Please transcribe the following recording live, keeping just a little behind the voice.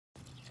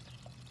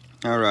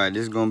Alright,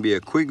 this is going to be a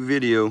quick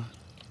video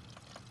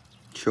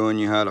showing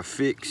you how to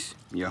fix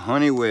your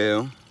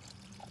Honeywell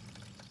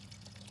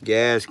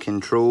gas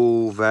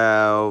control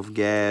valve,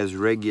 gas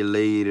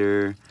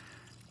regulator,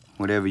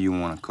 whatever you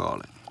want to call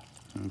it.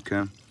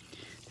 Okay,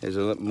 there's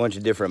a bunch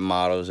of different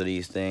models of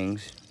these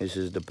things. This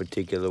is the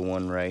particular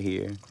one right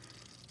here,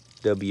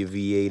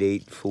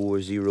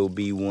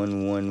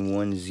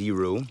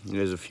 WV8840B1110.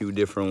 There's a few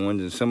different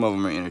ones and some of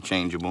them are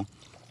interchangeable,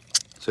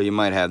 so you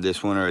might have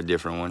this one or a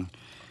different one.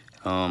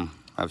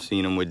 I've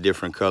seen them with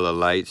different color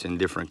lights and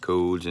different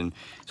codes, and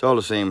it's all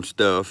the same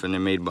stuff, and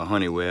they're made by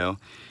Honeywell.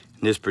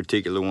 And this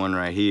particular one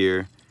right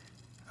here,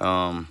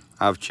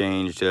 I've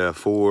changed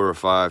 4 or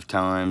 5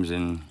 times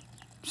in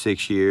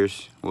 6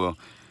 years. Well,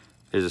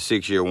 there's a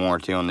 6-year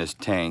warranty on this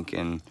tank,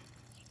 and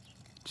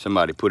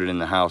somebody put it in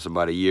the house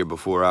about a year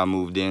before I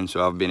moved in,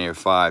 so I've been here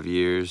 5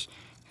 years,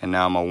 and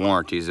now my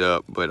warranty's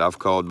up. But I've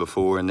called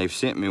before, and they've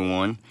sent me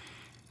one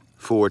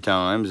 4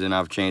 times, and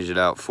I've changed it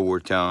out 4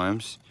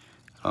 times.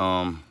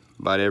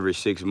 About every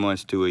 6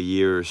 months to a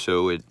year or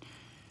so, it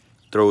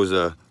throws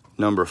a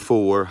number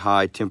 4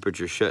 high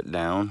temperature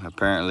shutdown.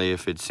 Apparently,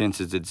 if it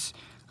senses it's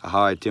a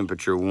high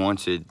temperature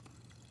once, it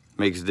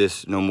makes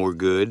this no more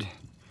good.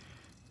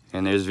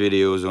 And there's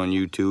videos on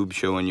YouTube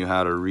showing you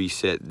how to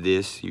reset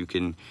this. You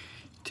can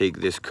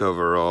take this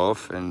cover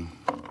off, and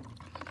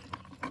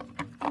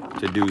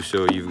to do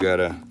so, you've got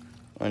to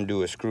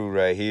undo a screw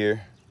right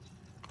here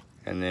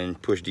and then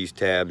push these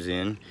tabs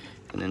in,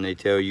 and then they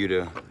tell you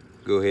to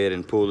go ahead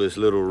and pull this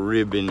little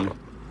ribbon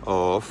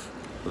off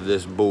of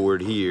this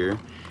board here,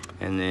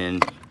 and then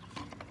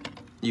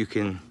you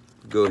can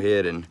go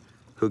ahead and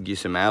hook you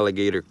some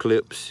alligator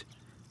clips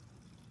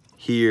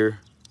here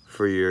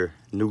for your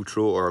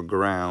neutral or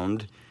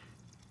ground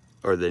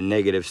or the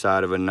negative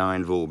side of a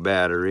 9-volt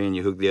battery, and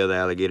you hook the other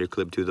alligator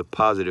clip to the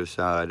positive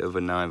side of a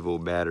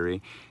 9-volt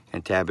battery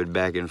and tap it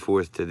back and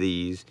forth to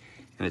these,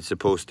 and it's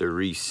supposed to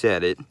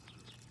reset it.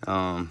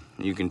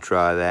 You can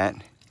try that.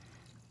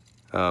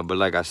 But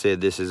like I said,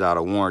 this is out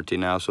of warranty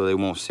now, so they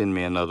won't send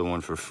me another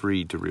one for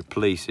free to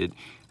replace it.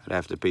 I'd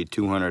have to pay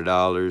 $200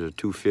 or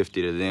 $250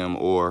 to them,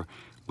 or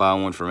buy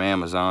one from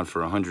Amazon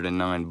for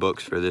 109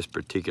 bucks for this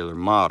particular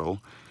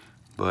model.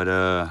 But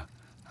I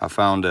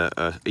found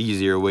a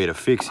easier way to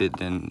fix it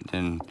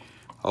than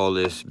all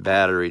this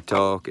battery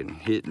talk and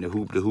hitting the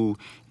hoop-de-hoo.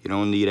 You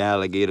don't need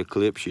alligator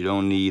clips. You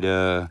don't need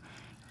a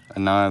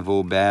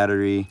 9-volt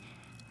battery.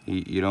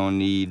 You don't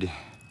need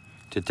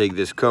to take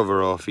this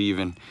cover off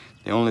even.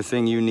 The only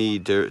thing you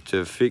need to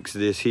fix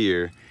this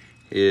here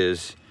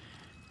is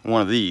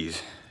one of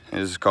these.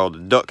 This is called the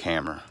duck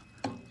hammer.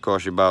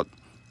 Costs you about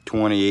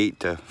 28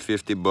 to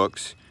 50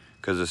 bucks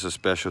because it's a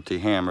specialty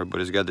hammer,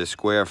 but it's got this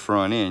square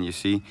front end, you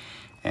see.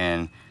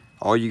 And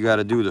all you got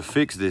to do to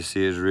fix this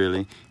is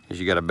you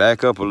got to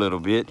back up a little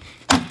bit.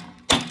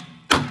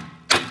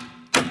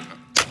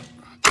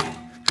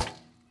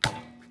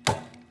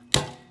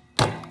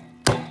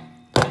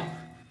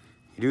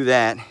 You do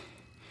that,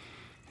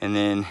 and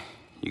then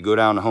you go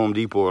down to Home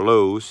Depot or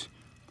Lowe's,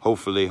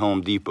 hopefully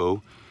Home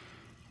Depot,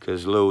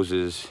 because Lowe's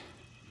is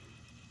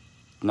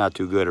not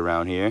too good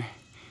around here,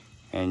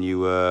 and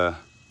you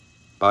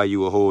buy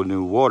you a whole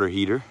new water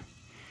heater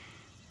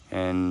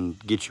and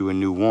get you a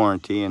new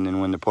warranty, and then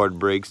when the part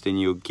breaks, then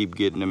you'll keep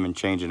getting them and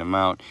changing them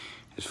out.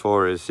 As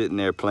far as sitting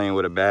there playing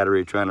with a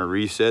battery trying to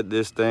reset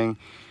this thing,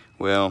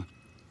 well,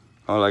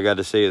 all I got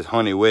to say is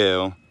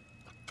Honeywell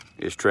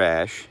is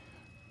trash.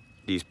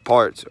 These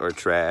parts are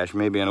trash.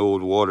 Maybe an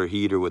old water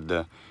heater with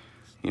the,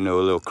 a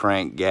little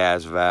crank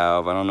gas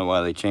valve. I don't know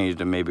why they changed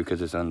them, maybe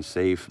because it's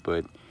unsafe,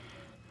 but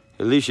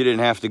at least you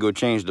didn't have to go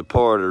change the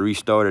part or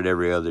restart it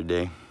every other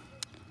day.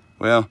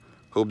 Well,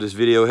 hope this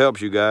video helps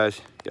you guys.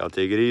 Y'all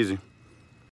take it easy.